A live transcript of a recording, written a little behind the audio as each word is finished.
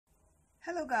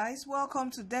Hello guys,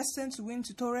 welcome to Destined to Win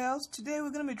tutorials. Today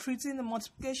we're going to be treating the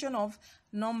multiplication of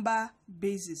number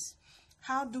bases.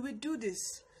 How do we do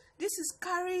this? This is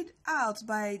carried out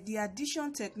by the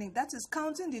addition technique, that is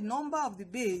counting the number of the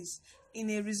base in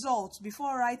a result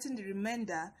before writing the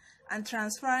remainder and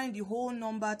transferring the whole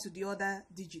number to the other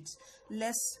digits.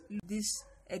 Let's look at this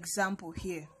example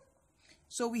here.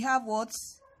 So we have what?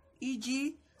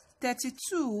 E.g.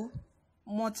 32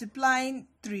 multiplying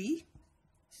 3.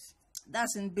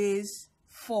 That's in base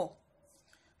 4.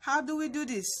 How do we do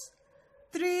this?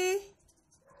 3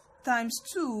 times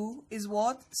 2 is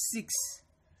what? 6.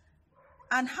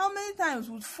 And how many times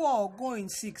would 4 go in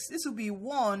 6? This will be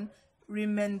 1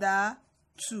 remainder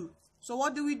 2. So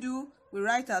what do? We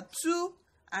write our 2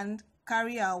 and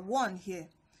carry our 1 here.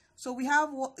 So we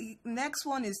have what? Next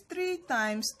one is 3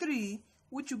 times 3,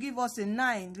 which will give us a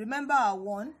 9. Remember our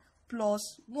 1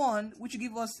 plus 1, which will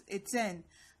give us a 10.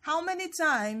 How many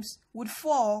times would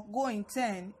 4 go in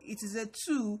 10? It is a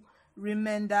 2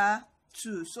 remainder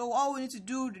 2. So all we need to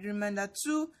do, the remainder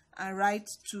 2 and write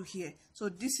 2 here. So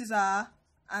this is our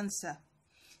answer.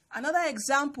 Another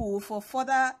example for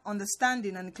further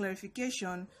understanding and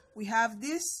clarification, we have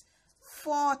this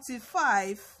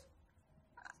 45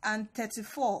 and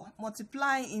 34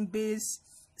 multiplying in base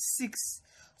 6.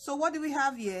 So what do we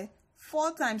have here?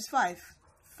 4 times 5.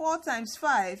 4 times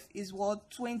 5 is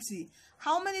what? 20.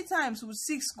 How many times will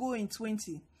 6 go in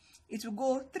 20? It will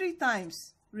go 3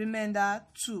 times, remainder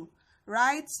 2.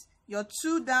 Write your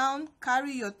 2 down,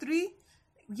 carry your 3.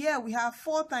 Here we have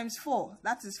 4 times 4.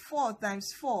 That is 4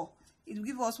 times 4. It will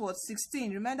give us what?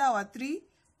 16. Remember our 3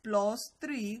 plus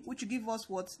 3, which will give us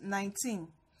what? 19.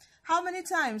 How many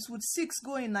times would 6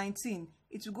 go in 19?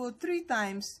 It will go 3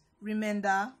 times,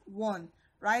 remainder 1.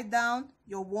 Write down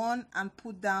your 1 and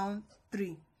put down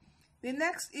 3. The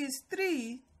next is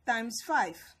 3 times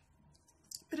 5.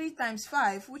 3 times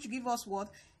 5, which give us what?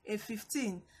 A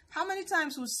 15. How many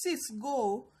times will 6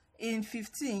 go in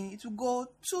 15? It will go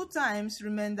 2 times,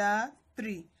 remainder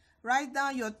 3. Write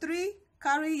down your 3,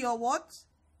 carry your what?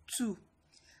 2.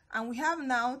 And we have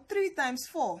now 3 times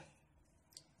 4.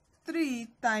 3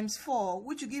 times 4,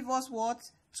 which will give us what?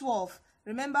 12.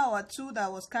 Remember our 2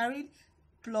 that was carried?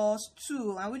 Plus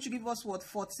 2, and which will give us what?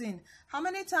 14. How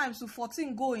many times will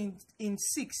 14 go in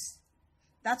 6?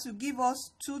 That will give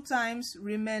us 2 times,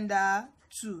 remainder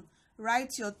 2.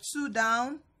 Write your 2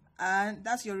 down, and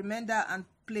that's your remainder, and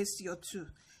place your 2.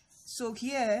 So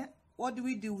here, what do?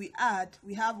 We add.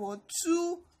 We have what?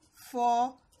 2,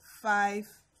 4, 5,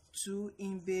 2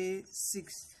 in base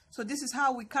 6. So this is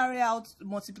how we carry out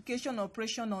multiplication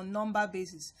operation on number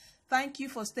bases. Thank you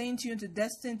for staying tuned to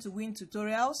Destined to Win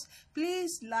tutorials.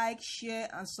 Please like, share,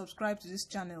 and subscribe to this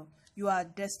channel. You are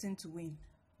destined to win.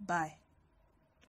 Bye.